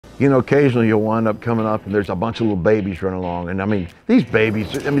You know, occasionally you'll wind up coming up and there's a bunch of little babies running along. And I mean, these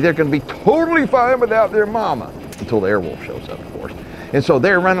babies, they're gonna be totally fine without their mama until the airwolf shows up, of course. And so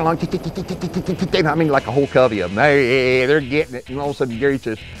they're running along, I mean, like a whole covey of them. They're getting it. And all of a sudden Gary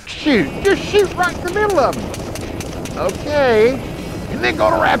says, shoot, just shoot right in the middle of them. Okay. And then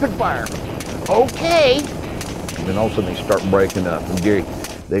go to rapid fire. Okay. And then all of a sudden they start breaking up. And Gary,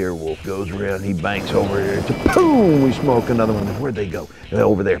 the airwolf goes around, he banks over there, it's boom, we smoke another one. Where'd they go? They're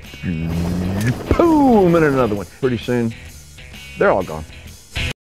over there, boom, and another one. Pretty soon, they're all gone.